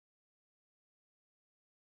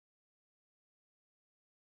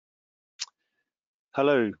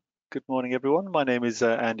Hello, good morning, everyone. My name is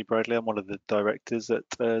Andy Bradley. I'm one of the directors at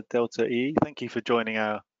Delta E. Thank you for joining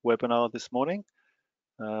our webinar this morning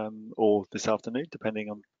or this afternoon, depending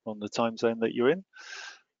on the time zone that you're in.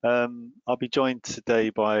 I'll be joined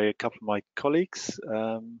today by a couple of my colleagues.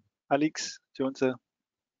 Alex, do you want to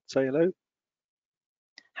say hello?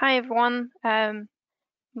 Hi, everyone.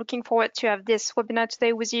 Looking forward to have this webinar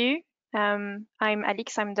today with you. I'm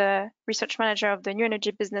Alex. I'm the research manager of the New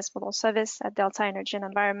Energy Business Model Service at Delta Energy and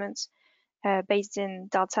Environment, based in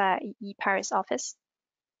Delta EE Paris office.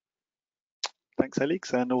 Thanks,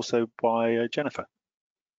 Alex, and also by Jennifer.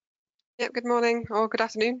 Yep, good morning or good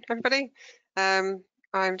afternoon, everybody. I'm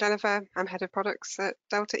Jennifer. I'm head of products at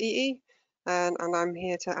Delta EE, and I'm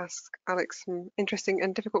here to ask Alex some interesting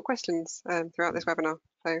and difficult questions throughout this webinar.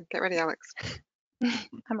 So get ready, Alex.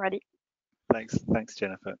 I'm ready. Thanks,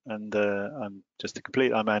 Jennifer. And I'm just to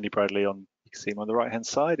complete. I'm Andy Bradley. You can see him on the right-hand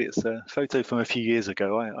side. It's a photo from a few years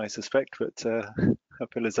ago, I suspect, but I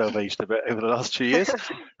feel as though I've aged a bit over the last few years.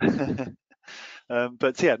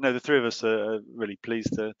 But yeah, no, the three of us are really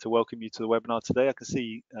pleased to welcome you to the webinar today. I can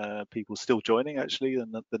see people still joining, actually,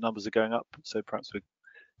 and the numbers are going up. So perhaps we'll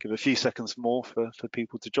give a few seconds more for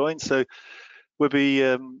people to join. So we'll be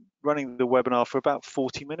running the webinar for about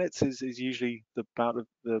 40 minutes is usually the amount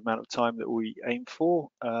of time that we aim for.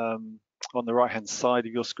 On the right-hand side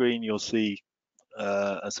of your screen, you'll see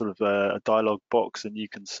a sort of a dialogue box, and you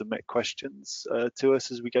can submit questions to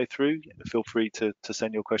us as we go through. Feel free to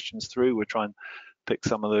send your questions through. We'll try and pick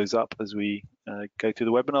some of those up as we go through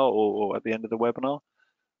the webinar or at the end of the webinar.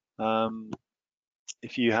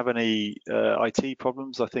 If you have any IT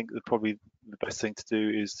problems, I think that probably the best thing to do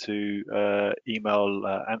is to email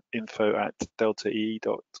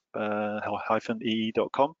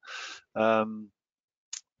info@deltae.com.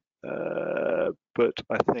 But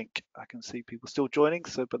I think I can see people still joining,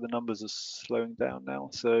 but the numbers are slowing down now.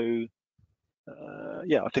 So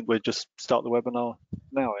yeah, I think we'll just start the webinar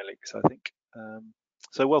now, Alex, I think.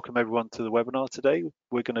 So welcome everyone to the webinar today.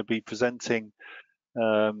 We're going to be presenting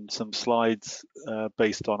some slides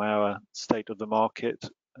based on our state of the market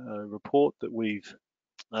report that we've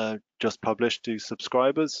just published to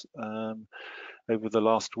subscribers over the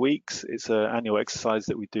last weeks. It's an annual exercise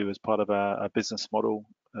that we do as part of our business model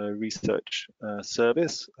research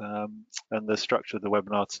service. And the structure of the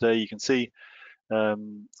webinar today, you can see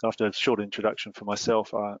after a short introduction for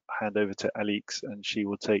myself, I'll hand over to Alex, and she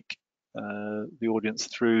will take the audience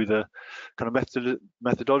through the kind of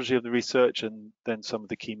methodology of the research, and then some of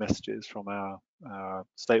the key messages from our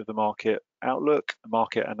state of the market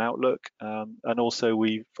and outlook. And also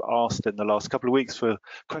we've asked in the last couple of weeks for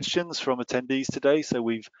questions from attendees today, so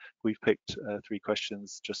we've picked 3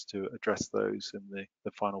 questions just to address those in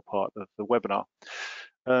the final part of the webinar.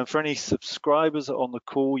 For any subscribers on the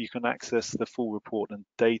call, you can access the full report and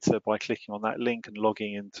data by clicking on that link and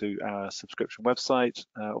logging into our subscription website.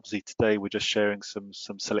 Obviously today we're just sharing some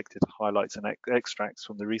selected highlights and extracts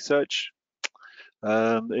from the research.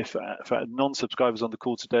 For non-subscribers on the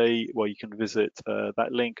call today, well, you can visit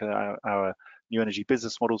that link, our New Energy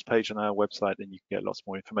Business Models page on our website, and you can get lots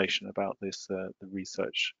more information about this, the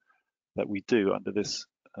research that we do under this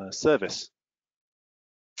service.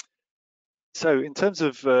 So in terms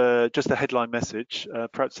of just a headline message,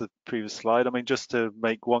 perhaps the previous slide, I mean, just to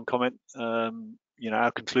make one comment,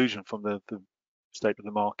 our conclusion from the state of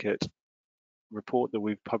the market report that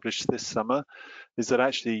we've published this summer is that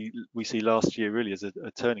actually we see last year really as a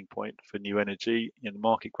turning point for new energy.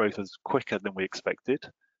 Market growth was quicker than we expected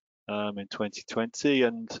in 2020,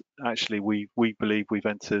 and actually we believe we've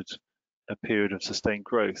entered a period of sustained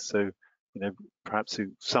growth. So perhaps to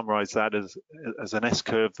summarize that as an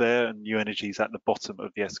S-curve there, and new energy is at the bottom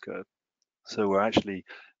of the S-curve. So we're actually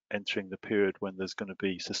entering the period when there's going to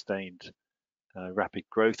be sustained rapid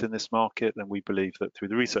growth in this market, and we believe that through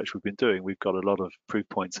the research we've been doing, we've got a lot of proof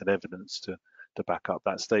points and evidence to back up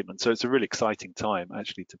that statement. So it's a really exciting time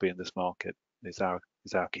actually to be in this market. Is our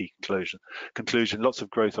key conclusion. Lots of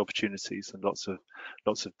growth opportunities and lots of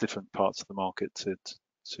different parts of the market to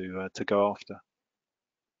go after.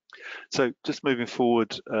 So just moving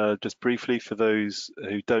forward, just briefly for those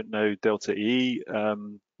who don't know Delta EE,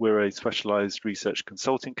 we're a specialized research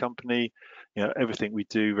consulting company. Everything we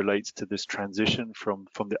do relates to this transition from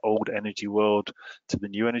the old energy world to the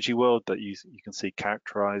new energy world that you can see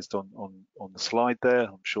characterized on the slide there.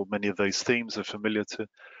 I'm sure many of those themes are familiar to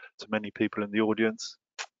many people in the audience.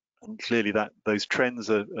 And clearly those trends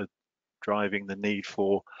are driving the need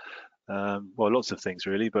for well, lots of things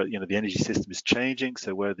really, but the energy system is changing.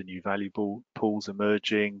 So where the new valuable pools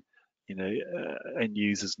emerging, end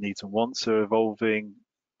users' needs and wants are evolving.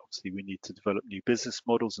 obviously we need to develop new business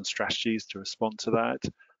models and strategies to respond to that,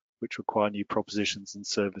 which require new propositions and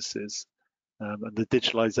services. And the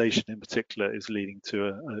digitalization in particular is leading to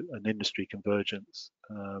an industry convergence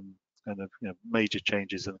and major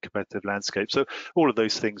changes in the competitive landscape. So all of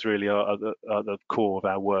those things really are the core of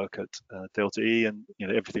our work at Delta E, and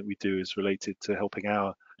everything we do is related to helping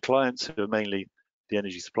our clients, who are mainly the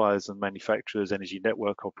energy suppliers and manufacturers, energy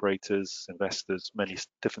network operators, investors, many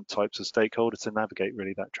different types of stakeholders, to navigate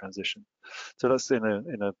really that transition. So that's in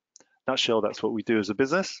a nutshell, that's what we do as a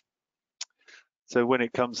business. So when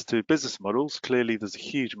it comes to business models, clearly there's a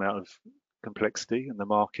huge amount of complexity in the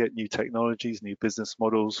market, new technologies, new business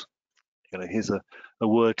models. Here's a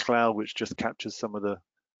word cloud which just captures some of the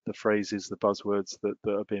phrases, the buzzwords that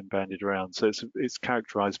are being bandied around. So it's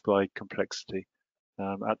characterized by complexity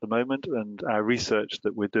at the moment, and our research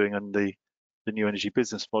that we're doing on the new energy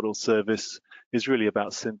business model service is really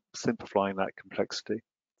about simplifying that complexity.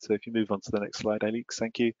 So if you move on to the next slide, Alex,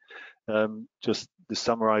 thank you. Just this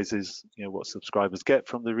summarizes what subscribers get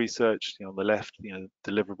from the research. On the left,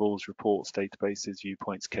 deliverables, reports, databases,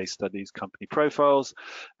 viewpoints, case studies, company profiles,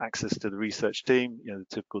 access to the research team, the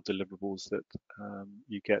typical deliverables that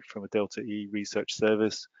you get from a Delta E research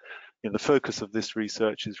service. The focus of this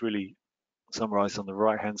research is really summarized on the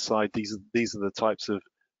right hand side. These are the types of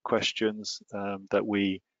questions that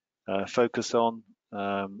we focus on.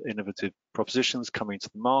 Innovative propositions coming to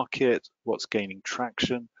the market, what's gaining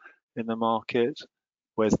traction in the market,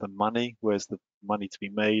 where's the money to be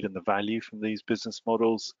made and the value from these business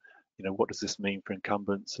models, what does this mean for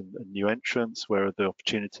incumbents and new entrants, where are the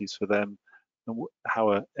opportunities for them, and how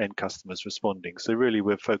are end customers responding. So really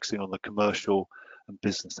we're focusing on the commercial and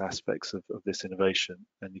business aspects of this innovation.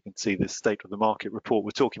 And you can see this state of the market report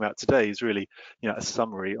we're talking about today is really a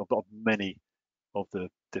summary of many of the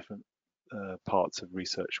different parts of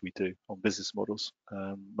research we do on business models,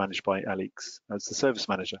 managed by Alex as the service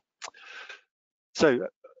manager. So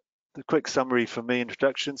the quick summary from me,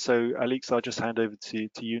 introduction. So Alex, I'll just hand over to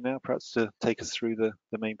you now, perhaps to take us through the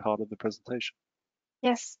main part of the presentation.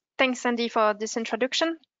 Yes, thanks Andy for this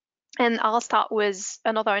introduction. And I'll start with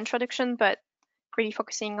another introduction, but really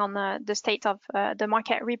focusing on the state of the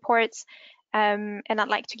market reports. And I'd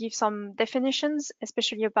like to give some definitions,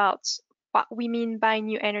 especially about what we mean by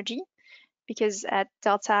new energy, because at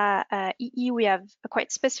Delta EE, we have a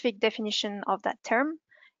quite specific definition of that term.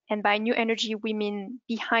 And by new energy, we mean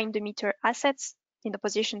behind the meter assets in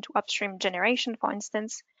opposition to upstream generation, for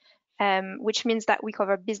instance, which means that we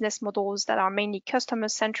cover business models that are mainly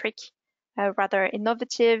customer-centric, rather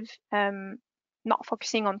innovative, not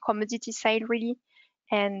focusing on commodity side really.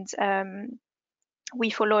 And we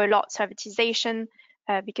follow a lot servitization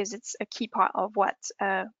because it's a key part of what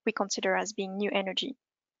we consider as being new energy.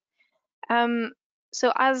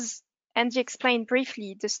 So as Andy explained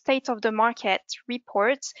briefly, the State of the Market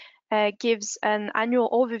report gives an annual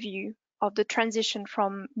overview of the transition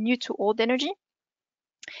from new to old energy.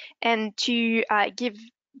 And to give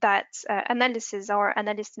that analysis, our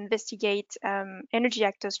analysts investigate energy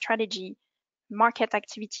actor strategy, market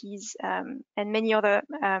activities, and many other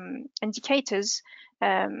indicators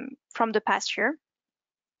from the past year.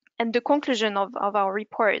 And the conclusion of our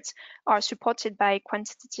reports are supported by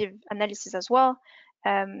quantitative analysis as well.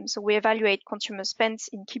 So we evaluate consumer spend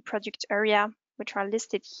in key product area, which are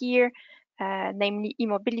listed here, namely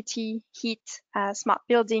eMobility, heat, smart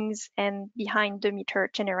buildings, and behind the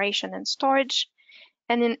meter generation and storage.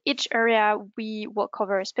 And in each area, we will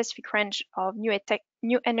cover a specific range of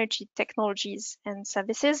new energy technologies and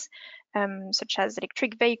services, such as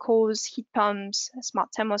electric vehicles, heat pumps, smart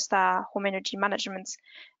thermostat, home energy management,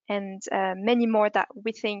 and many more that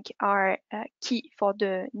we think are key for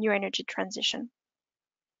the new energy transition.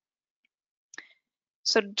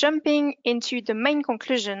 So jumping into the main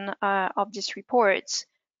conclusion of this report,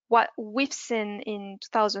 what we've seen in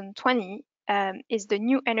 2020 is the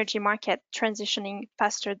new energy market transitioning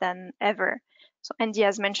faster than ever. So Andy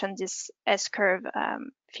has mentioned this S-curve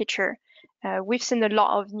feature. We've seen a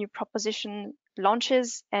lot of new proposition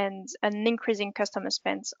launches and an increasing customer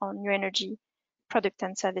spend on new energy product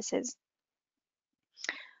and services.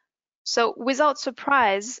 So without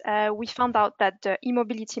surprise, we found out that the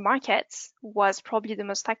eMobility market was probably the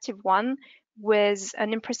most active one, with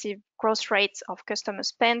an impressive growth rate of customer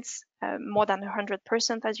spend, more than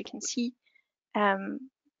 100%, as you can see.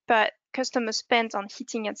 But customer spend on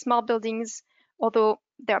heating and smart buildings, although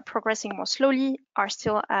they are progressing more slowly, are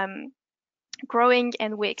still growing,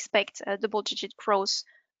 and we expect a double-digit growth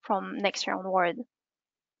from next year onward.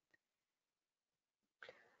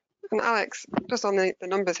 And Alex, just on the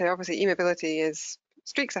numbers here, obviously eMobility is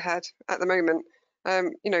streaks ahead at the moment.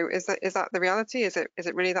 Is that the reality? Is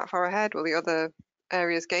it really that far ahead? Will the other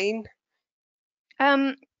areas gain?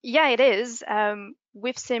 Yeah, it is.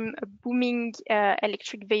 We've seen a booming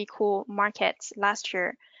electric vehicle market last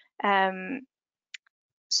year.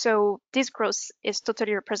 So this growth is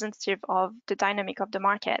totally representative of the dynamic of the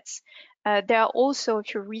markets. There are also a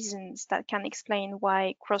few reasons that can explain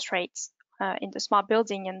why growth rates in the smart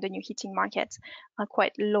building and the new heating market are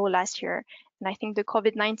quite low last year. And I think the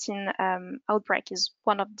COVID-19 outbreak is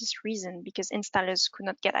one of these reasons because installers could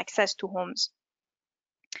not get access to homes.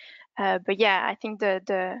 But yeah, I think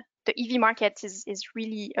the EV market is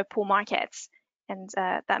really a pull market, and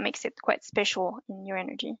that makes it quite special in new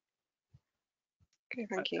energy. Okay,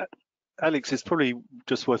 thank you. Alex, it's probably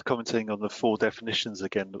just worth commenting on the 4 definitions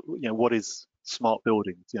again. What is smart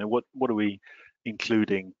buildings? What are we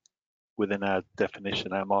including within our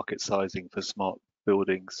definition, our market sizing for smart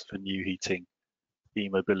buildings, for new heating,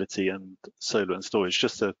 e-mobility, and solar and storage?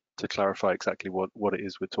 Just to clarify exactly what it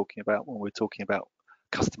is we're talking about when we're talking about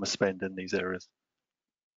customer spend in these areas.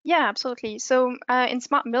 Yeah, absolutely. So in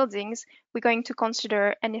smart buildings, we're going to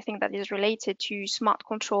consider anything that is related to smart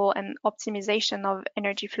control and optimization of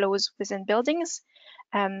energy flows within buildings.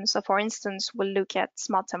 So for instance, we'll look at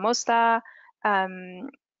smart thermostat,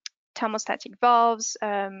 thermostatic valves,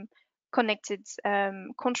 connected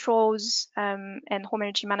controls, and home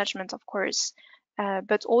energy management, of course,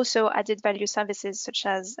 but also added value services such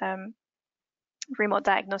as remote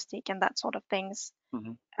diagnostic and that sort of things.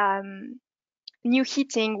 Mm-hmm. New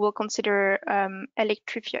heating will consider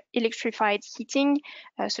electrified heating,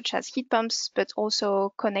 such as heat pumps, but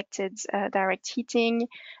also connected direct heating.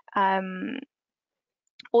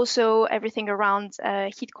 Also everything around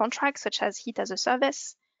heat contracts, such as heat as a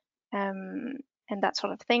service, and that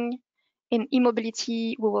sort of thing. In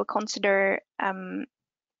eMobility, we will consider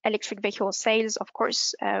electric vehicle sales, of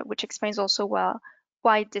course, which explains also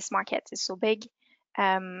why this market is so big.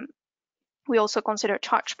 We also consider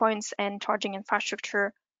charge points and charging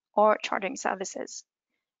infrastructure or charging services.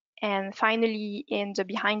 And finally, in the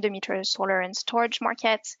behind the meter solar and storage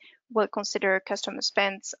market, we'll consider customer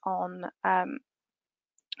spend on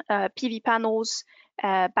PV panels,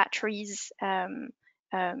 batteries, and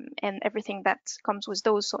everything that comes with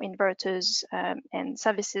those, so inverters and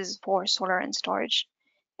services for solar and storage.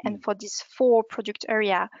 And for these 4 product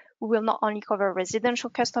area, we will not only cover residential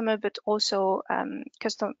customer, but also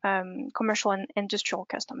commercial and industrial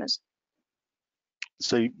customers.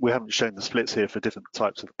 So we haven't shown the splits here for different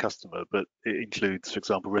types of customer, but it includes, for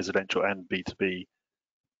example, residential and B2B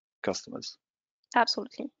customers.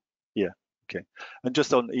 Absolutely. Yeah, okay. And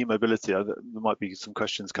just on e-mobility, there might be some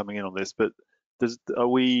questions coming in on this, but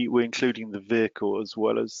we're including the vehicle as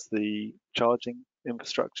well as the charging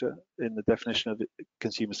infrastructure in the definition of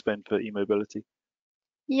consumer spend for e-mobility?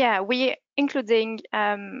 Yeah, we're including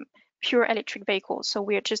pure electric vehicles. So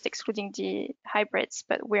we're just excluding the hybrids,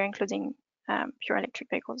 but we're including pure electric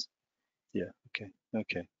vehicles. Yeah,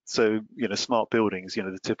 okay. So, smart buildings,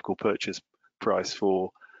 the typical purchase price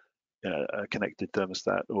for a connected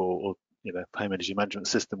thermostat or home energy management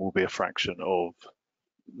system will be a fraction of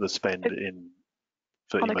the spend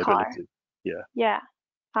for e-mobility. Yeah,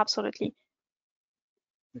 absolutely.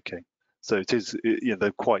 Okay, so it is,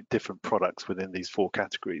 they're quite different products within these 4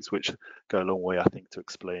 categories, which go a long way, I think, to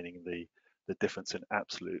explaining the difference in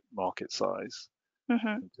absolute market size in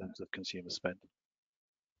terms of consumer spend.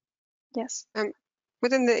 Yes.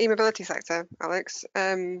 Within the e-mobility sector, Alex,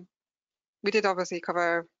 we did obviously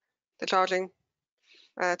cover the charging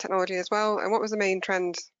technology as well. And what was the main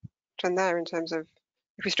trend there in terms of,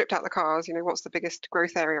 if we stripped out the cars, what's the biggest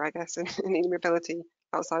growth area, I guess, in e-mobility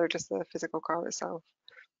outside of just the physical car itself?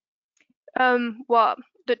 Well,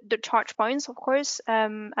 the charge points, of course,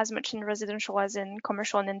 as much in residential as in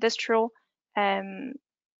commercial and industrial.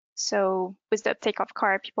 So with the uptake of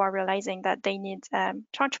car, people are realizing that they need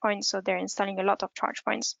charge points, so they're installing a lot of charge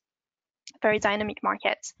points. Very dynamic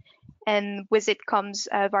market. And with it comes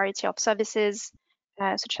a variety of services,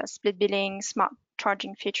 such as split billing, smart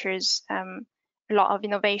charging features, a lot of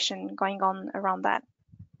innovation going on around that.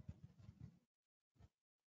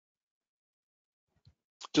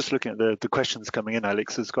 Just looking at the questions coming in,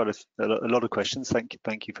 Alex, there's got a lot of questions. Thank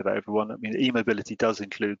you for that, everyone. I mean, e-mobility does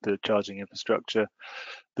include the charging infrastructure.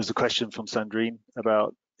 There's a question from Sandrine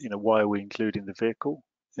about, why are we including the vehicle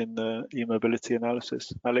in the e-mobility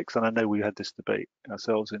analysis, Alex? And I know we had this debate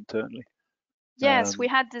ourselves internally. Yes, we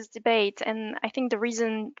had this debate, and I think the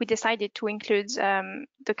reason we decided to include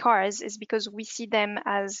the cars is because we see them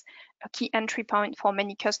as a key entry point for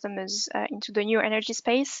many customers into the new energy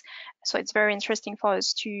space. So it's very interesting for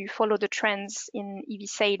us to follow the trends in EV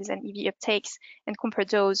sales and EV uptakes and compare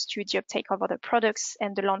those to the uptake of other products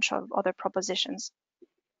and the launch of other propositions.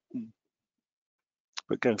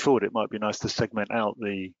 But going forward, it might be nice to segment out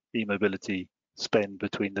the e-mobility spend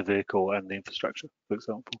between the vehicle and the infrastructure, for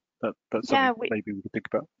example. That's something maybe we could think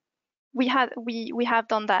about. We have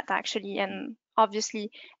done that actually, and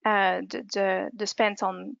obviously the spend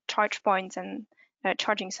on charge points and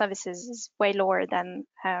charging services is way lower than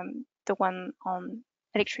the one on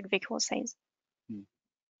electric vehicle sales.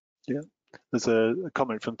 Yeah, there's a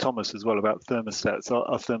comment from Thomas as well about thermostats.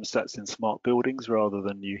 Are thermostats in smart buildings rather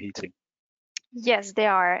than new heating? Yes, they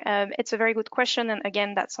are. It's a very good question, and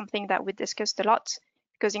again, that's something that we discussed a lot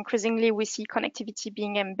because increasingly we see connectivity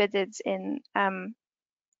being embedded in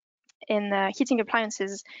heating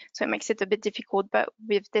appliances, so it makes it a bit difficult, but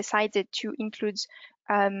we've decided to include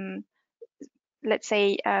let's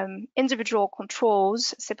say individual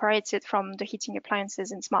controls separated from the heating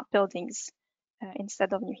appliances in smart buildings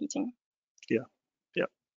instead of new heating. Yeah.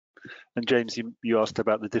 And James, you asked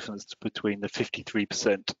about the difference between the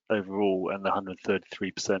 53% overall and the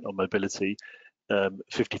 133% on mobility.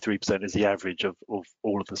 53% is the average of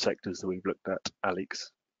all of the sectors that we've looked at,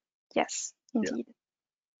 Alex. Yes, indeed. Yeah.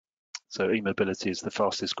 So e-mobility is the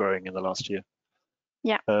fastest growing in the last year.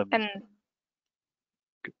 Yeah, and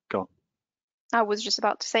go on. I was just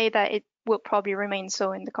about to say that it will probably remain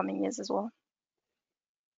so in the coming years as well.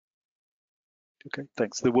 Okay,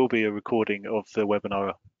 thanks. There will be a recording of the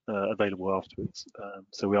webinar available afterwards.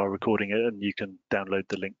 So we are recording it and you can download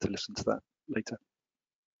the link to listen to that later.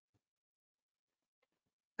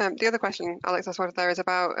 The other question, Alex, I wanted there is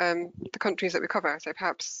about the countries that we cover. So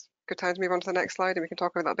perhaps good time to move on to the next slide and we can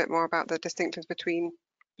talk a little bit more about the distinctions between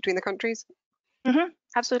the countries.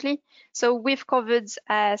 Absolutely. So we've covered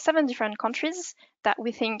 7 different countries that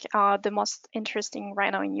we think are the most interesting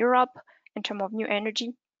right now in Europe in terms of new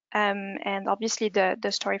energy. And obviously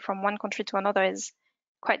the story from one country to another is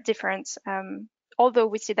quite different. Although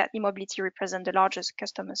we see that eMobility represents the largest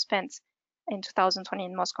customer spend in 2020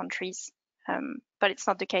 in most countries. But it's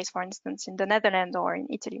not the case, for instance, in the Netherlands or in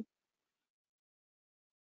Italy.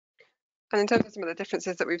 And in terms of some of the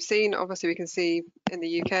differences that we've seen, obviously we can see in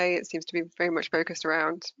the UK, it seems to be very much focused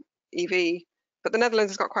around EV, but the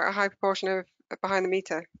Netherlands has got quite a high proportion of behind the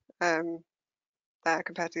meter there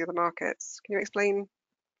compared to the other markets. Can you explain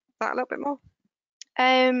that a little bit more?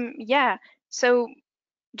 Yeah, so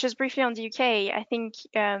just briefly on the UK, I think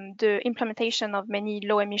the implementation of many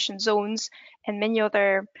low emission zones and many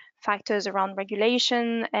other factors around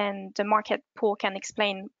regulation and the market pool can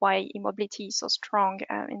explain why eMobility is so strong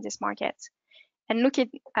in this market. And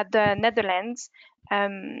looking at the Netherlands,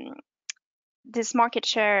 this market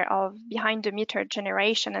share of behind the meter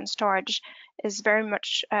generation and storage is very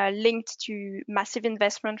much linked to massive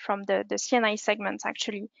investment from the C&I segment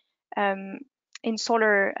actually in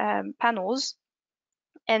solar panels.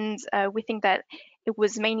 And we think that it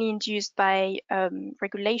was mainly induced by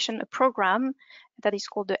regulation, a program that is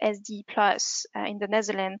called the SD Plus in the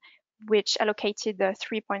Netherlands, which allocated the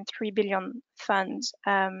 3.3 billion funds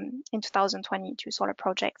in 2020 to solar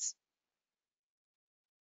projects.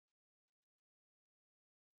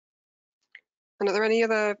 And are there any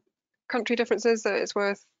other country differences that it's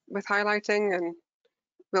worth highlighting? And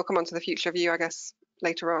we'll come on to the future view, I guess,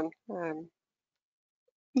 later on.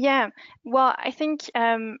 Yeah, well, I think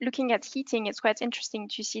looking at heating, it's quite interesting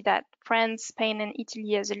to see that France, Spain, and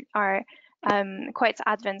Italy are quite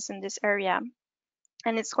advanced in this area.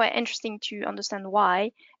 And it's quite interesting to understand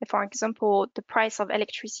why. For example, the price of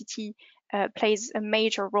electricity plays a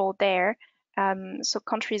major role there. So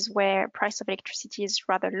countries where price of electricity is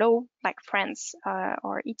rather low, like France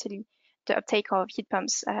or Italy, the uptake of heat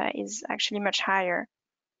pumps is actually much higher.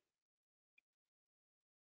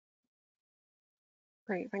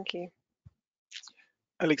 Great, thank you.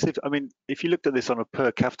 Alex, if you looked at this on a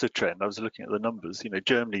per capita trend, I was looking at the numbers,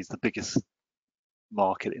 Germany's the biggest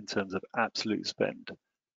market in terms of absolute spend,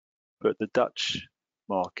 but the Dutch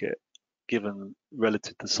market, given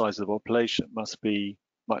relative to the size of the population, must be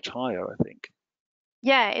much higher, I think.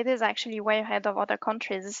 Yeah, it is actually way ahead of other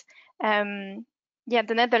countries. Yeah,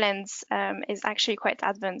 the Netherlands is actually quite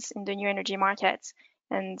advanced in the new energy market,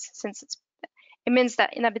 and since it means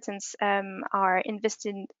that inhabitants are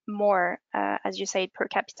investing more, as you say, per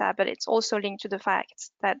capita, but it's also linked to the fact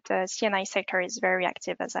that the C&I sector is very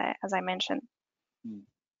active, as I mentioned.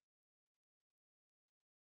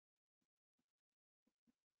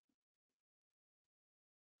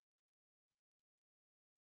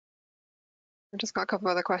 I've just got a couple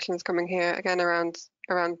of other questions coming here again around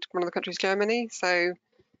one of the countries, Germany. So,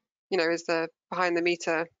 is the behind the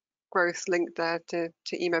meter growth linked there to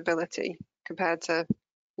eMobility compared to,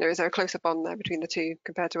 is there a closer bond there between the two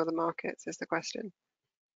compared to other markets? Is the question.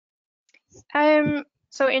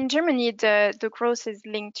 So in Germany, the growth is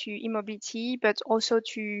linked to eMobility, but also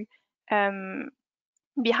to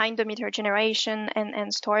behind the meter generation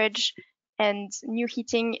and storage and new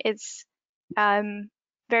heating. It's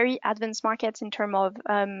very advanced markets in terms of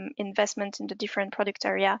investment in the different product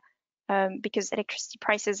area because electricity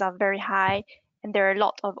prices are very high and there are a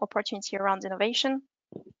lot of opportunity around innovation.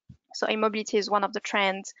 So eMobility is one of the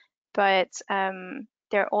trends, but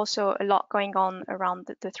there are also a lot going on around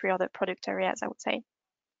the three other product areas, I would say.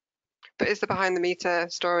 But is the behind the meter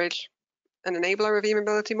storage an enabler of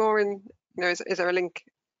eMobility more? Is there a link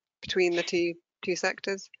between the two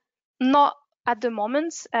sectors? Not at the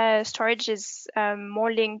moment. Storage is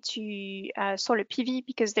more linked to solar PV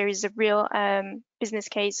because there is a real business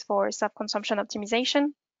case for self-consumption optimization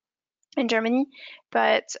in Germany,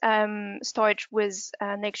 but storage with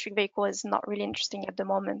an electric vehicle is not really interesting at the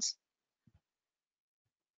moment.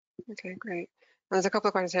 Okay, great. And there's a couple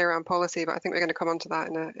of questions here around policy, but I think we're going to come on to that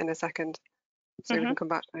in a second, so we can come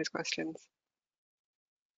back to those questions.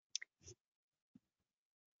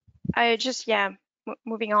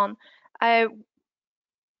 Moving on.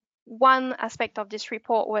 One aspect of this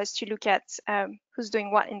report was to look at who's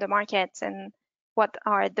doing what in the market and what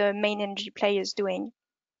are the main energy players doing.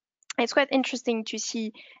 It's quite interesting to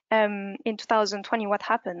see in 2020 what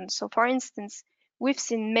happened. So for instance, we've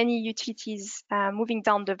seen many utilities moving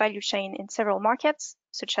down the value chain in several markets,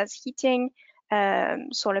 such as heating,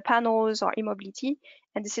 solar panels, or eMobility.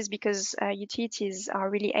 And this is because utilities are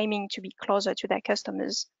really aiming to be closer to their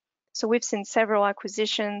customers. So we've seen several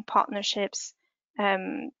acquisition partnerships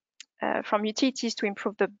from utilities to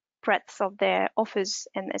improve the breadth of their offers,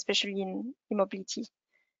 and especially in eMobility.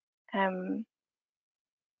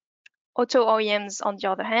 Auto OEMs, on the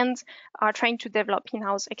other hand, are trying to develop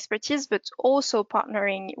in-house expertise, but also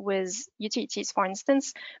partnering with utilities, for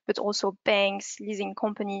instance, but also banks, leasing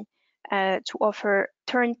company, to offer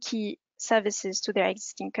turnkey services to their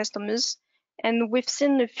existing customers. And we've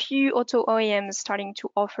seen a few auto OEMs starting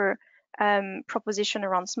to offer proposition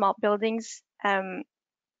around smart buildings,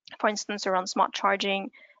 for instance, around smart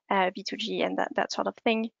charging, V2G, and that sort of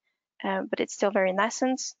thing, but it's still very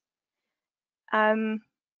nascent.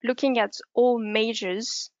 Looking at all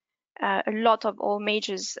majors, a lot of all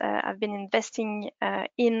majors have been investing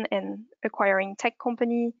in and acquiring tech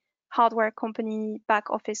company, hardware company, back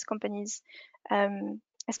office companies,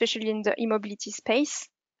 especially in the eMobility space.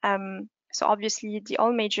 So obviously the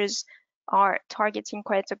all majors are targeting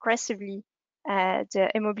quite aggressively the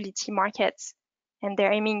eMobility markets, and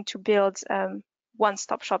they're aiming to build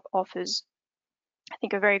one-stop shop offers. I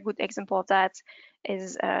think a very good example of that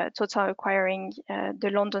is Total acquiring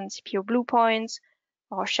the London CPO Bluepoint,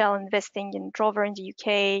 or Shell investing in Drover in the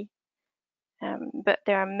UK, but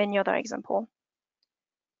there are many other examples.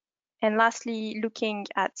 And lastly, looking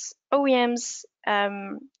at OEMs,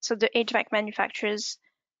 so the HVAC manufacturers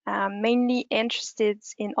are mainly interested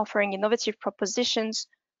in offering innovative propositions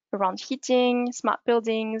around heating, smart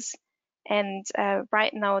buildings, and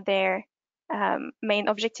right now their main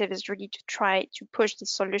objective is really to try to push the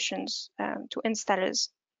solutions to installers.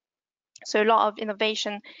 So a lot of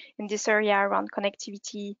innovation in this area around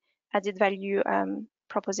connectivity, added value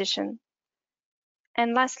proposition.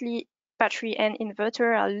 And lastly, battery and inverter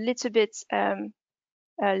are a little bit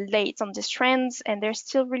late on these trends, and they're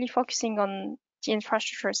still really focusing on the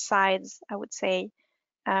infrastructure side, I would say.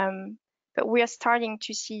 But we are starting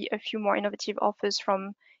to see a few more innovative offers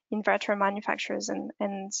from inverter manufacturers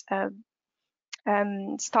and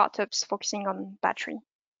startups focusing on battery.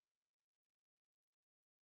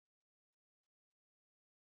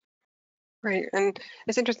 Great, and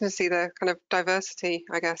it's interesting to see the kind of diversity,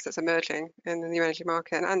 I guess, that's emerging in the new energy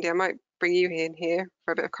market. And Andy, I might bring you in here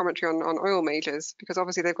for a bit of commentary on oil majors, because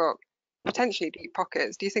obviously they've got potentially deep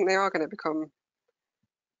pockets. Do you think they are going to become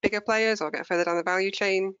bigger players or get further down the value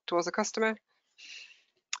chain towards the customer?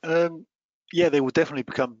 Yeah, they will definitely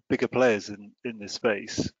become bigger players in this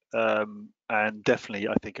space, and definitely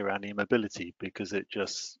I think around eMobility, because it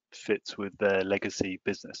just fits with their legacy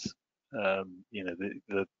business.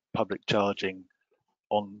 The public charging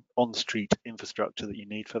on street infrastructure that you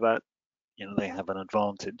need for that, they have an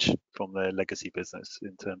advantage from their legacy business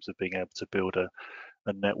in terms of being able to build a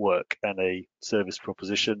network and a service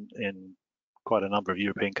proposition in quite a number of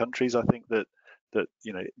European countries. I think that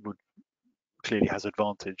would clearly has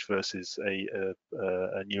advantage versus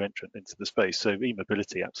a new entrant into the space. So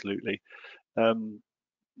eMobility, absolutely.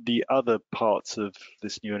 The other parts of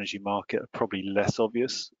this new energy market are probably less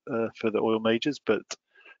obvious for the oil majors, but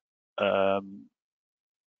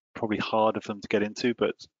probably harder for them to get into.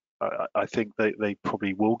 But I think they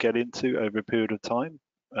probably will get into over a period of time,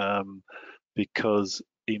 because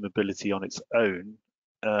eMobility on its own,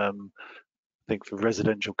 I think for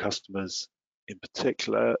residential customers in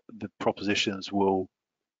particular, the propositions will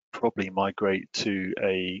probably migrate to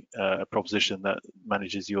a proposition that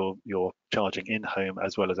manages your charging in home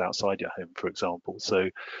as well as outside your home, for example. So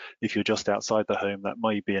if you're just outside the home, that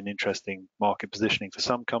might be an interesting market positioning for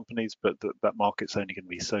some companies, but that market's only going to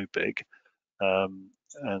be so big.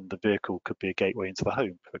 And the vehicle could be a gateway into the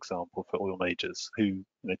home, for example, for oil majors who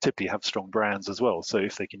typically have strong brands as well. So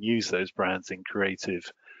if they can use those brands in creative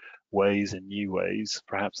ways, in new ways,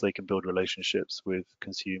 perhaps they can build relationships with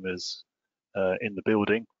consumers in the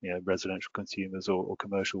building, residential consumers or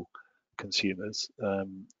commercial consumers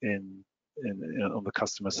on the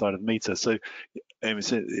customer side of the meter. So at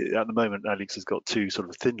the moment, Alex has got two sort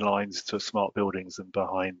of thin lines to smart buildings and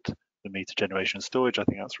behind the meter generation and storage. I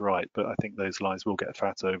think that's right, but I think those lines will get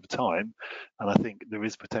fatter over time, and I think there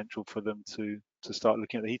is potential for them to start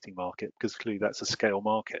looking at the heating market, because clearly that's a scale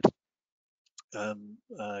market. A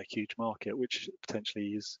huge market, which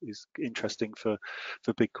potentially is interesting for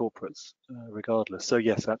big corporates, regardless. So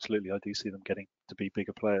yes, absolutely, I do see them getting to be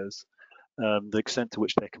bigger players. The extent to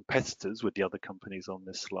which they're competitors with the other companies on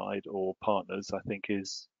this slide or partners, I think,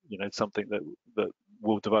 is something that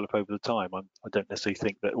will develop over the time. I don't necessarily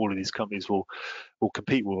think that all of these companies will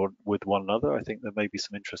compete with one another. I think there may be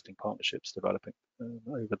some interesting partnerships developing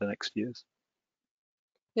over the next years.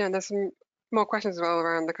 Yeah, and there's some more questions as well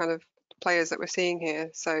around the kind of players that we're seeing here.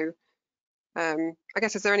 So I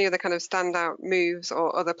guess, is there any other kind of standout moves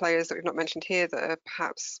or other players that we've not mentioned here that are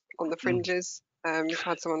perhaps on the fringes? We've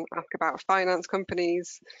had someone ask about finance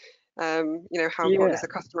companies. How important is the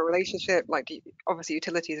customer relationship? Like, obviously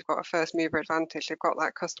utilities have got a first mover advantage. They've got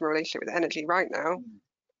that customer relationship with energy right now,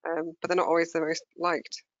 but they're not always the most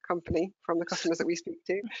liked company from the customers that we speak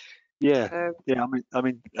to. Yeah.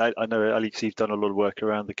 I know, Alex, you've done a lot of work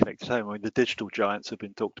around the connected home. I mean, the digital giants have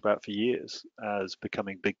been talked about for years as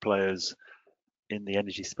becoming big players in the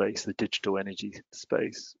energy space, the digital energy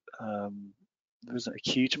space. There isn't a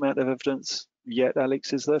huge amount of evidence yet,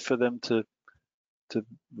 Alex, is there, for them to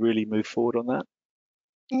really move forward on that?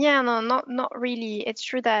 Yeah, no, not really. It's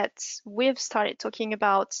true that we've started talking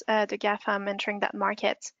about the GAFAM entering that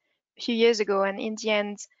market a few years ago, and in the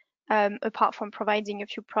end, apart from providing a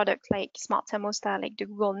few products like smart thermostat, like the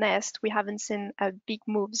Google Nest, we haven't seen big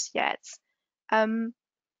moves yet. I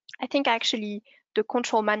think actually the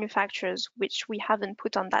control manufacturers, which we haven't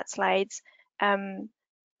put on that slide,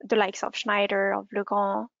 the likes of Schneider, of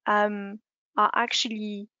Legrand, are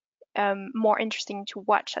actually more interesting to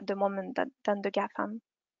watch at the moment than the GAFAM.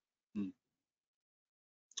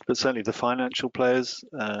 But certainly the financial players,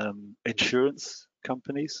 insurance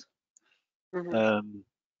companies, I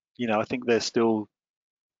think they're still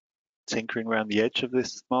tinkering around the edge of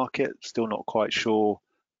this market, still not quite sure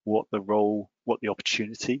what the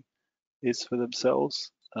opportunity is for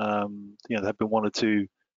themselves. There have been one or two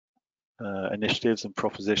initiatives and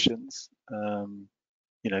propositions.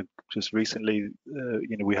 Just recently,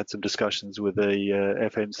 we had some discussions with a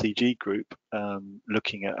FMCG group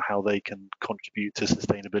looking at how they can contribute to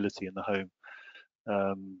sustainability in the home.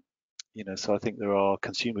 So I think there are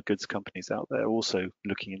consumer goods companies out there also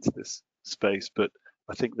looking into this space, but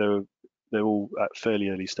I think they're all at fairly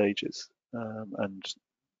early stages, and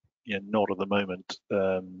not at the moment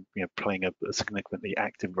playing a significantly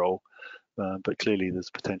active role, but clearly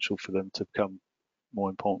there's potential for them to become more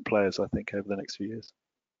important players, I think, over the next few years.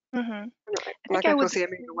 I think we'll see a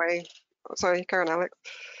move away. Oh, sorry, carry on, Alex.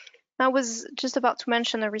 I was just about to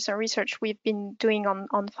mention a recent research we've been doing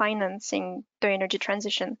on financing the energy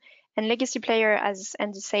transition. And legacy players, as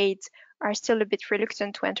Andy said, are still a bit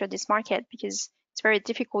reluctant to enter this market because it's very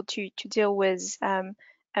difficult to deal with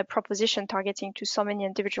a proposition targeting to so many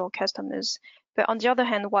individual customers. But on the other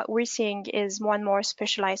hand, what we're seeing is more and more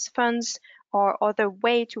specialized funds or other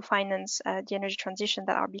way to finance the energy transition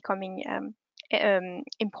that are becoming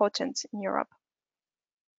important in Europe.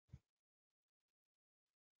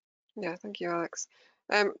 Yeah, thank you, Alex.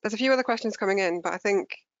 There's a few other questions coming in, but I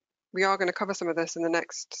think we are going to cover some of this in the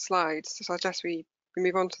next slides. So I suggest we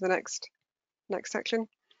move on to the next section.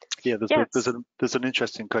 Yeah, there's an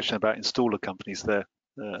interesting question about installer companies there,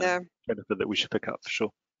 Jennifer, that we should pick up for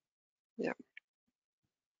sure. Yeah.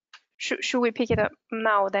 Should we pick it up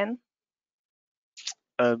now then?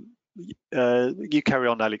 You carry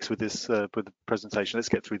on, Alex, with this with the presentation. Let's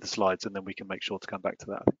get through the slides and then we can make sure to come back to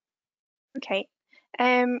that. Okay.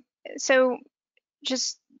 So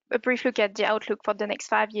just a brief look at the outlook for the next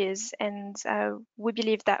 5 years, and we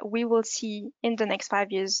believe that we will see in the next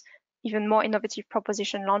 5 years even more innovative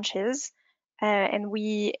proposition launches. And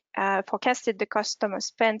we forecasted the customer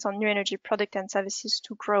spend on new energy product and services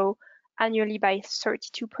to grow annually by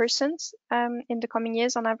 32% in the coming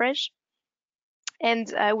years on average.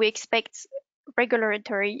 And we expect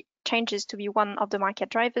regulatory changes to be one of the market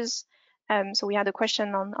drivers. So we had a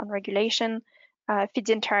question on regulation.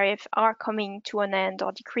 Feed-in tariffs are coming to an end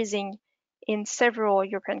or decreasing in several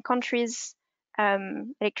European countries.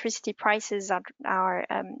 Electricity prices are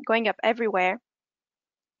going up everywhere.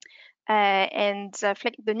 And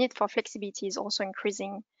the need for flexibility is also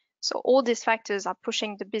increasing. So all these factors are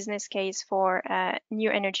pushing the business case for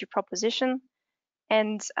new energy proposition.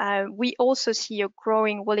 And we also see a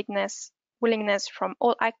growing willingness from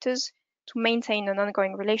all actors to maintain an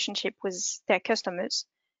ongoing relationship with their customers.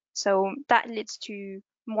 So that leads to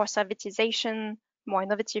more servitization, more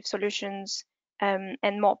innovative solutions,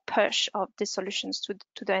 and more push of these solutions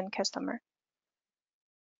to the end customer.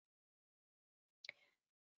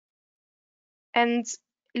 And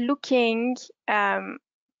looking on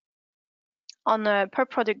a per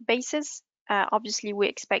product basis, obviously we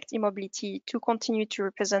expect eMobility to continue to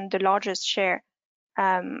represent the largest share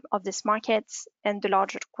of this market and the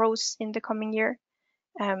largest growth in the coming year.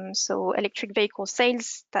 So electric vehicle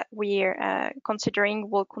sales that we're considering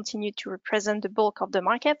will continue to represent the bulk of the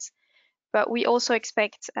market, but we also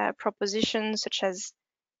expect propositions such as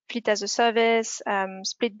fleet as a service,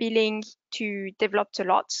 split billing to develop a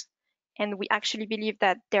lot. And we actually believe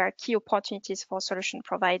that there are key opportunities for solution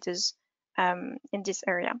providers in this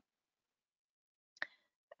area.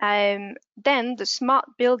 Then the smart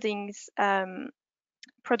buildings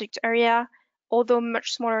product area, although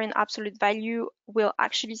much smaller in absolute value, will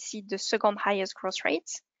actually see the second highest growth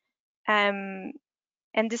rates. And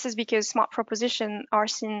this is because smart propositions are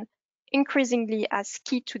seen increasingly as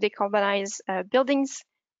key to decarbonize buildings,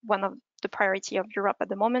 one of the priority of Europe at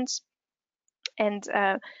the moment, and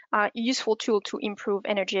a useful tool to improve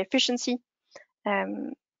energy efficiency.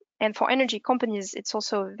 And for energy companies, it's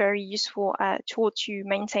also a very useful tool to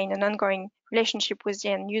maintain an ongoing relationship with the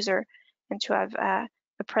end user and to have a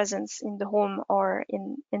presence in the home or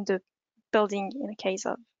in the building in the case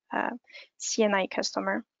of C&I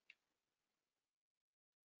customer.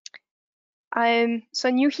 So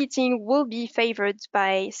new heating will be favored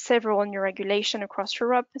by several new regulations across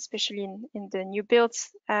Europe, especially in the new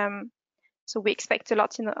builds. So we expect a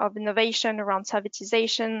lot of innovation around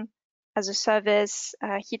servitization as a service,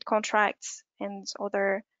 heat contracts, and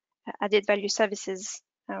other added value services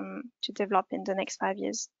to develop in the next 5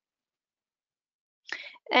 years.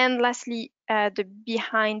 And lastly, the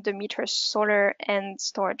behind the meter solar and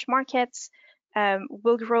storage markets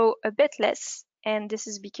will grow a bit less. And this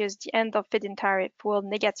is because the end of feed-in tariff will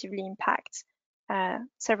negatively impact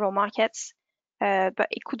several markets, but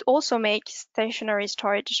it could also make stationary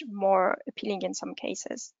storage more appealing in some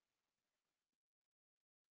cases.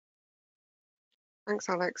 Thanks,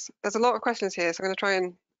 Alex. There's a lot of questions here, so I'm going to try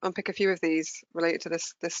and unpick a few of these related to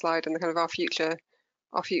this slide and the kind of our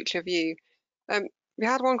future view. We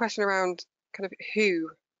had one question around kind of who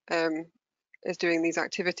is doing these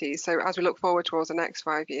activities. So as we look forward towards the next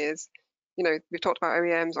 5 years, you know, we've talked about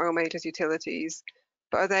OEMs, oil majors, utilities,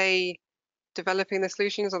 but are they developing the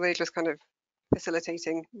solutions, or are they just kind of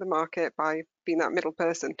facilitating the market by being that middle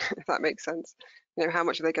person, if that makes sense? You know, how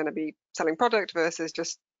much are they going to be selling product versus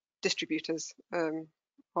just distributors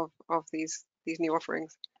of these new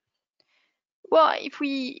offerings? Well, if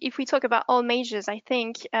we talk about all majors, I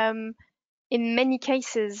think in many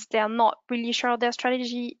cases they are not really sure of their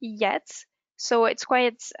strategy yet. So it's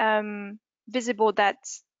quite visible that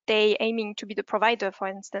they aiming to be the provider, for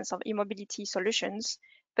instance, of eMobility solutions.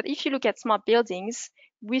 But if you look at smart buildings,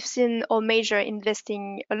 we've seen all major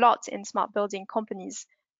investing a lot in smart building companies.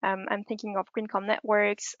 I'm thinking of Greencom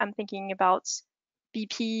Networks. I'm thinking about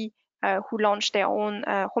BP, who launched their own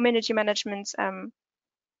home energy management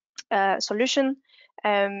solution.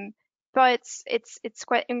 But it's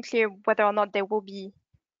quite unclear whether or not they will be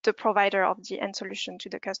the provider of the end solution to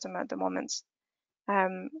the customer at the moment.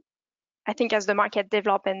 I think as the market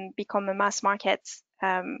develop and become a mass market,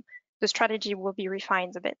 the strategy will be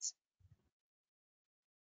refined a bit.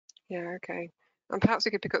 Yeah, okay. And perhaps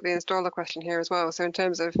we could pick up the installer question here as well. So in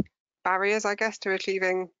terms of barriers, I guess, to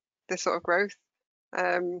achieving this sort of growth,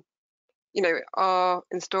 you know, are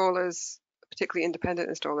installers, particularly independent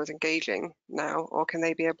installers, engaging now, or can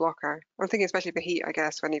they be a blocker? I'm thinking especially for heat, I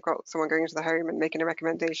guess, when you've got someone going into the home and making a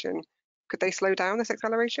recommendation, could they slow down this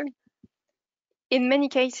acceleration? In many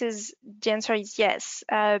cases, the answer is yes,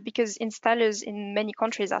 because installers in many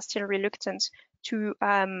countries are still reluctant to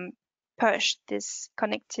push this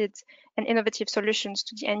connected and innovative solutions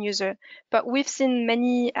to the end user. But we've seen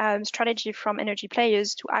many strategy from energy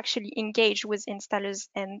players to actually engage with installers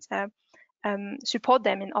and support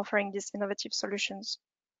them in offering these innovative solutions.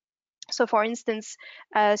 So for instance,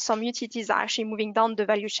 some utilities are actually moving down the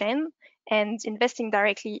value chain and investing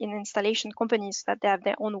directly in installation companies so that they have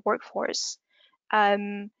their own workforce.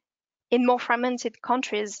 In more fragmented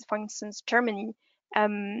countries, for instance, Germany,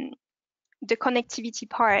 the connectivity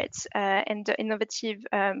part and the innovative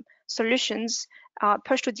solutions are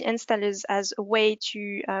pushed to the installers as a way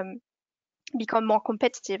to become more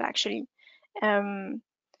competitive, actually. And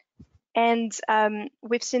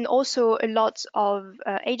we've seen also a lot of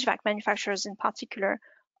HVAC manufacturers in particular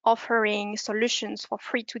offering solutions for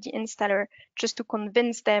free to the installer just to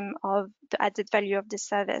convince them of the added value of this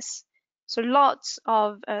service. So lots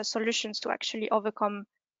of solutions to actually overcome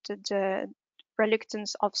the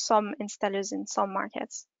reluctance of some installers in some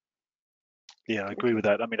markets. Yeah, I agree with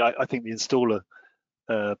that. I mean, I think the installer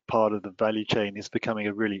part of the value chain is becoming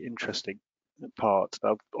a really interesting part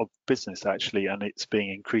of business, actually, and it's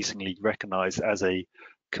being increasingly recognized as a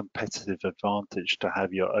competitive advantage to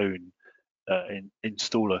have your own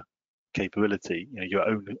installer capability, your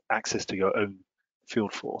own access to your own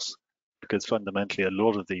field force, because fundamentally a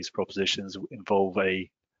lot of these propositions involve a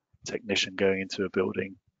technician going into a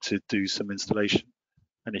building to do some installation.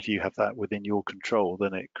 And if you have that within your control,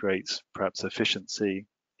 then it creates perhaps efficiency,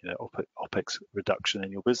 OPEX reduction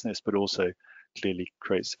in your business, but also clearly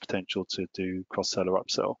creates the potential to do cross-sell or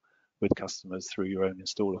upsell with customers through your own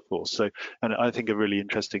installer force. So, and I think a really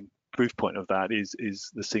interesting proof point of that is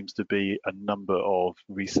there seems to be a number of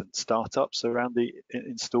recent startups around the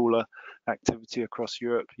installer activity across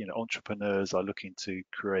Europe. Entrepreneurs are looking to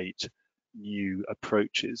create new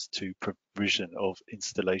approaches to provision of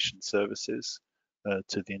installation services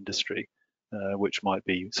to the industry, which might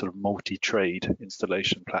be sort of multi-trade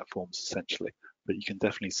installation platforms essentially. But you can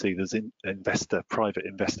definitely see there's private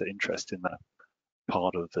investor interest in that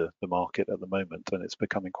part of the market at the moment, and it's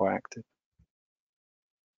becoming quite active.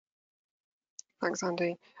 Thanks,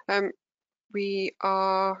 Andy. We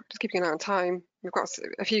are just keeping an eye on time. We've got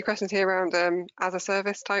a few questions here around as a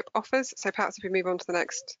service type offers. So perhaps if we move on to the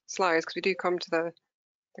next slides, because we do come to the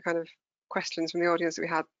kind of questions from the audience that we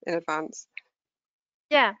had in advance.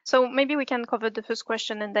 Yeah, so maybe we can cover the first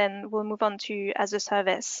question and then we'll move on to as a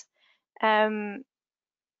service.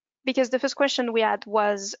 Because the first question we had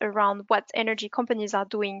was around what energy companies are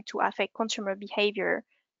doing to affect consumer behavior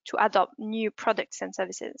to adopt new products and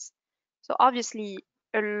services. So obviously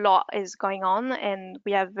a lot is going on, and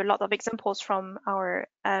we have a lot of examples from our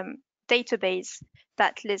database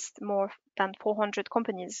that list more than 400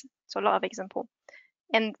 companies. So a lot of examples.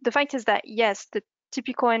 And the fact is that, yes, the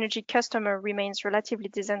typical energy customer remains relatively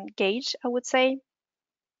disengaged, I would say.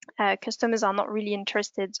 Customers are not really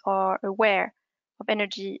interested or aware of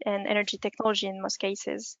energy and energy technology in most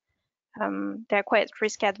cases. They're quite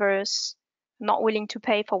risk adverse, not willing to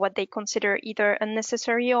pay for what they consider either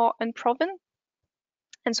unnecessary or unproven.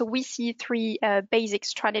 And so we see three basic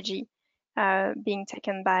strategies being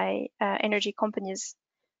taken by energy companies.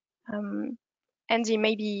 Andy,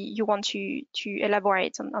 maybe you want to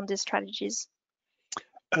elaborate on these strategies.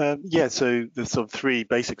 Yeah, so there's sort of three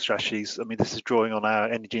basic strategies. I mean, this is drawing on our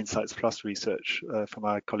Energy Insights Plus research from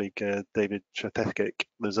our colleague David Shatekic.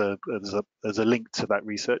 There's a link to that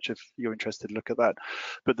research if you're interested to look at that.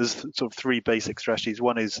 But there's sort of three basic strategies.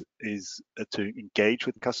 One is to engage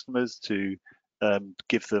with customers, to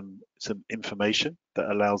give them some information that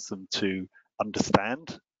allows them to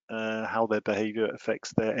understand how their behavior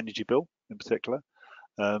affects their energy bill in particular.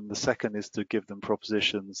 The second is to give them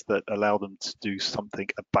propositions that allow them to do something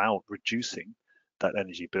about reducing that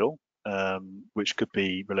energy bill, which could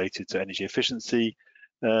be related to energy efficiency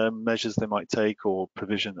measures they might take, or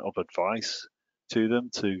provision of advice to them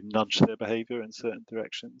to nudge their behavior in certain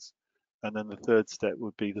directions. And then the third step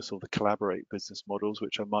would be the sort of collaborate business models,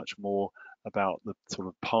 which are much more about the sort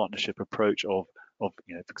of partnership approach of for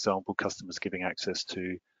example, customers giving access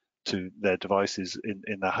to their devices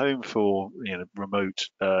in their home for remote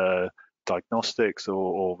diagnostics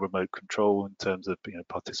or remote control in terms of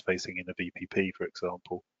participating in a VPP, for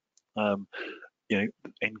example.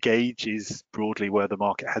 Engage is broadly where the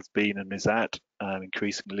market has been and is at.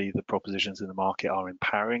 Increasingly, the propositions in the market are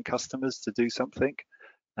empowering customers to do something,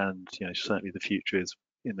 and certainly the future is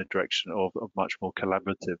in the direction of much more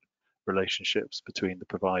collaborative relationships between the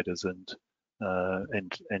providers and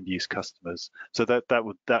end use customers. So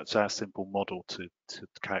that's our simple model to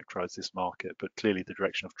characterize this market. But clearly the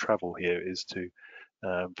direction of travel here is to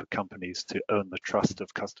for companies to earn the trust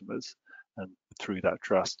of customers, and through that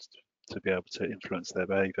trust to be able to influence their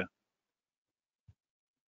behavior.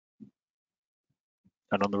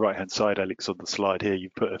 And on the right-hand side, Alex, on the slide here,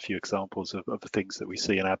 you've put a few examples of the things that we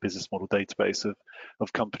see in our business model database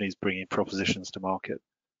of companies bringing propositions to market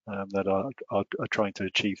that are trying to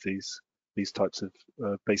achieve these types of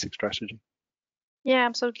basic strategy. Yeah,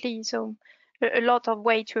 absolutely. So a lot of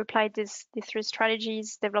way to apply these three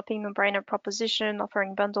strategies: developing no-brainer proposition,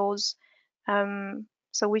 offering bundles.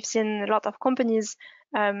 So we've seen a lot of companies,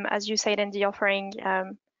 as you said, Andy, offering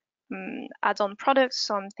add-on products.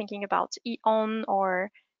 So I'm thinking about E.ON or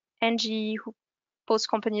Engie, both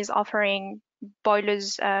companies offering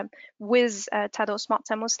boilers with Tado Smart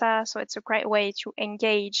Thermostat. So it's a great way to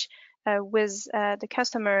engage with the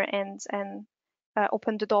customer and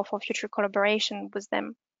open the door for future collaboration with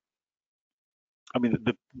them. I mean,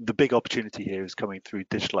 the big opportunity here is coming through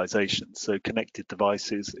digitalization. So connected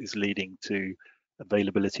devices is leading to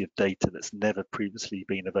availability of data that's never previously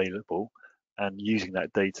been available, and using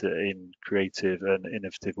that data in creative and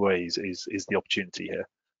innovative ways is the opportunity here.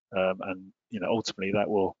 And ultimately that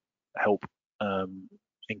will help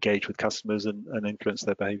engage with customers and influence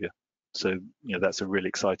their behavior. So that's a really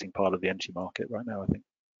exciting part of the energy market right now, I think.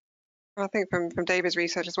 I think from David's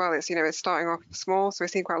research as well, it's it's starting off small, so we're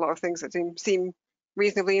seeing quite a lot of things that seem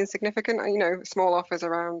reasonably insignificant. Small offers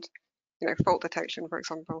around fault detection, for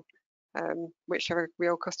example, which have a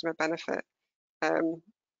real customer benefit, but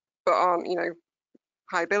aren't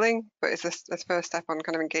high billing. But it's this first step on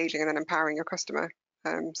kind of engaging and then empowering your customer.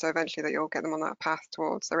 So eventually that you'll get them on that path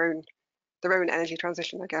towards their own energy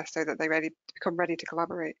transition, I guess, so that they become ready to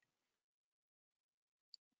collaborate.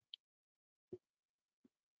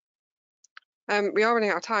 We are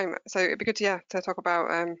running out of time, so it'd be good to talk about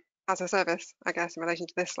as a service, I guess, in relation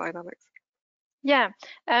to this slide, Alex. Yeah.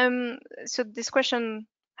 So this question: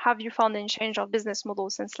 have you found any change of business model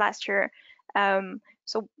since last year?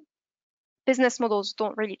 So business models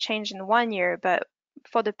don't really change in 1 year, but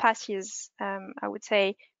for the past years, I would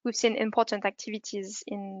say we've seen important activities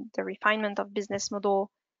in the refinement of business model,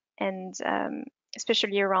 and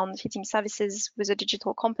especially around heating services with a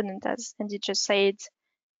digital component, as Andy just said.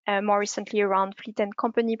 More recently around fleet and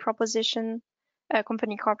company proposition,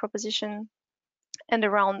 company car proposition, and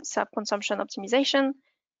around self-consumption optimization.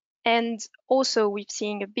 And also we've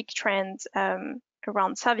seen a big trend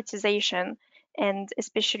around servitization, and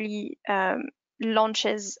especially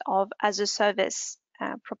launches of as a service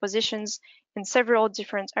propositions in several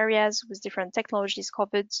different areas with different technologies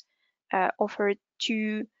covered, offered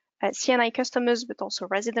to C&I customers, but also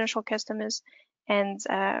residential customers. And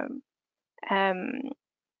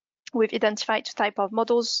we've identified two types of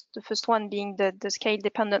models. The first one being the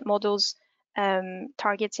scale-dependent models,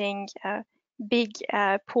 targeting big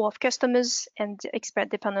pool of customers, and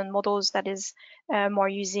expert-dependent models that is more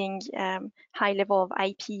using high level of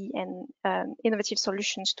IP and innovative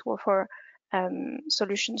solutions to offer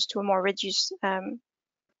solutions to a more reduced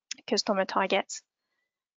customer target.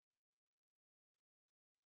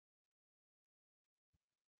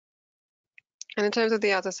 And in terms of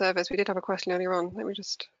the as a service, we did have a question earlier on. Let me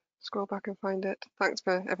just scroll back and find it. Thanks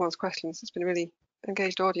for everyone's questions. It's been a really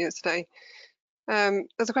engaged audience today.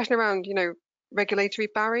 There's a question around, regulatory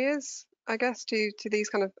barriers, I guess, to these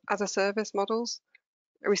kind of as a service models.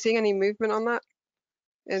 Are we seeing any movement on that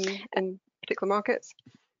in particular markets?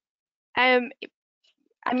 I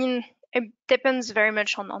mean, it depends very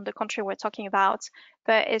much on the country we're talking about,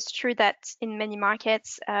 but it's true that in many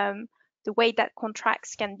markets, the way that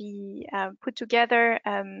contracts can be put together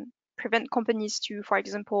prevent companies to, for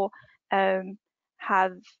example,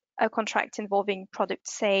 have a contract involving product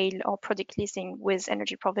sale or product leasing with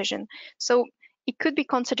energy provision. So it could be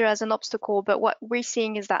considered as an obstacle, but what we're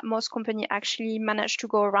seeing is that most companies actually manage to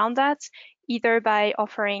go around that, either by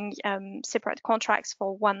offering separate contracts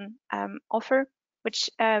for one offer, which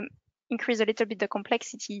increase a little bit the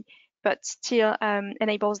complexity, but still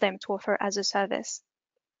enables them to offer as a service.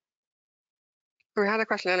 We had a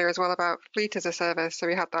question earlier as well about fleet as a service. So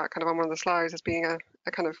we had that kind of on one of the slides as being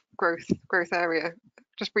a kind of growth area.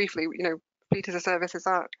 Just briefly, fleet as a service, is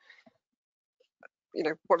that,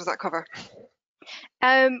 what does that cover?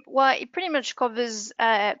 Well, it pretty much covers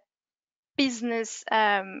business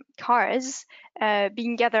cars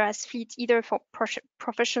being gathered as fleet, either for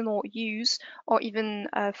professional use or even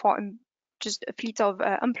for just a fleet of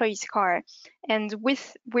employees' car. And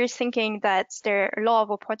we're thinking that there are a lot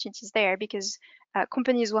of opportunities there, because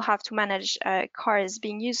companies will have to manage cars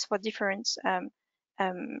being used for different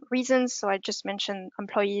reasons. So I just mentioned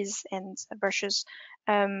employees and versus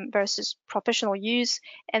professional use,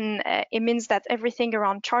 and it means that everything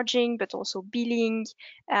around charging, but also billing,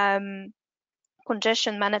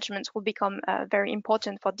 congestion management will become very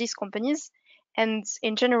important for these companies. And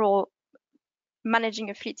in general, managing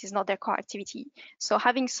a fleet is not their core activity. So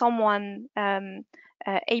having someone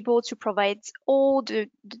able to provide all the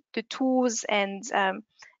tools and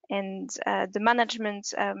the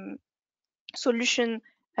management solution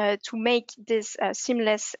to make this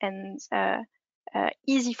seamless and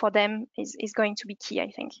easy for them is going to be key, I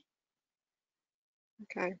think.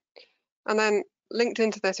 Okay, and then linked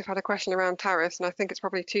into this, we've had a question around tariffs, and I think it's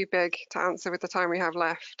probably too big to answer with the time we have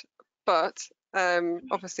left. But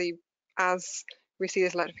obviously, as we see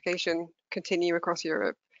this electrification continue across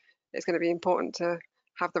Europe, it's going to be important to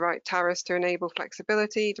have the right tariffs to enable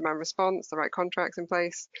flexibility, demand response, the right contracts in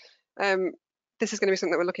place. This is going to be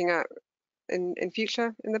something that we're looking at in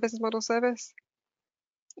future in the business model service.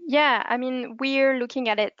 Yeah, I mean, we're looking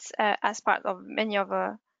at it as part of many of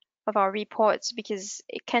our reports, because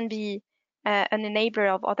it can be an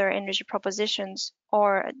enabler of other energy propositions,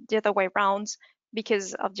 or the other way around,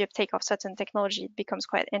 because of the uptake of certain technology, it becomes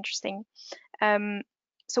quite interesting.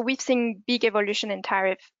 So we've seen big evolution in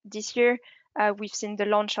tariff this year. We've seen the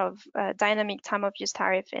launch of dynamic time of use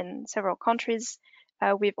tariff in several countries.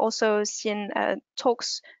 We've also seen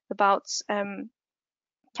talks about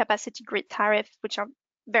capacity grid tariff, which are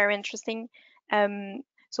very interesting.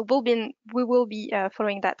 So we will be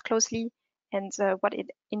following that closely, and what it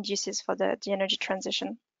induces for the energy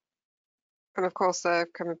transition. And of course, the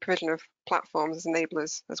kind of provision of platforms as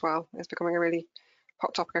enablers as well is becoming a really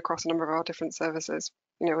hot topic across a number of our different services.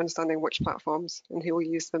 You know, understanding which platforms and who will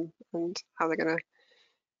use them and how they're going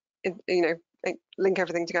to, you know, link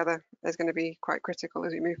everything together is going to be quite critical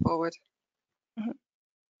as we move forward. Mm-hmm.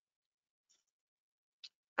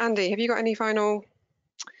 Andy, have you got any final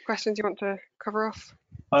questions you want to cover off?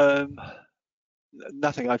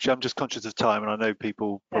 Nothing. Actually, I'm just conscious of time, and I know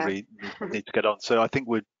people probably need to get on. So I think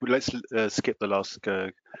let's skip the last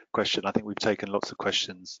question. I think we've taken lots of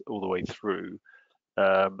questions all the way through,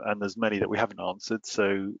 and there's many that we haven't answered.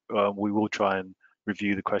 So we will try and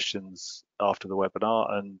review the questions after the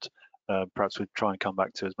webinar, and perhaps we'll try and come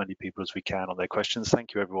back to as many people as we can on their questions.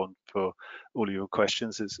 Thank you, everyone, for all of your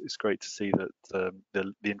questions. It's great to see that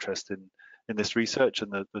the interest in this research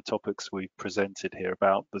and the topics we presented here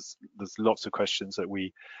about. There's lots of questions that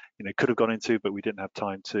we could have gone into, but we didn't have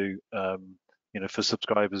time to. For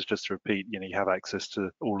subscribers, just to repeat, you have access to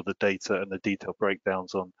all of the data and the detailed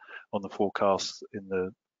breakdowns on the forecasts in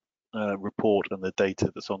the report and the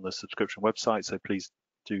data that's on the subscription website. So please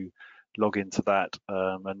do log into that,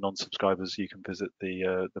 and non-subscribers, you can visit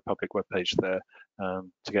the public webpage there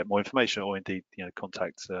to get more information, or indeed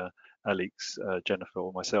contact Alex, Jennifer,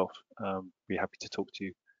 or myself. Be happy to talk to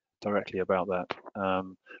you directly about that.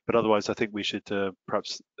 But otherwise, I think we should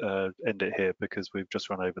perhaps end it here, because we've just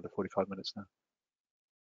run over the 45 minutes now.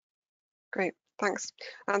 Great, thanks.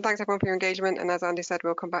 And thanks everyone for your engagement. And as Andy said,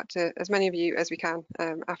 we'll come back to as many of you as we can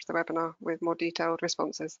after the webinar with more detailed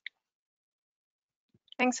responses.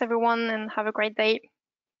 Thanks everyone, and have a great day.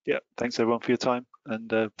 Yeah, thanks everyone for your time,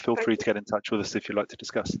 and feel free to get in touch with us if you'd like to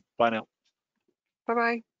discuss. Bye now.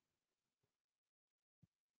 Bye-bye.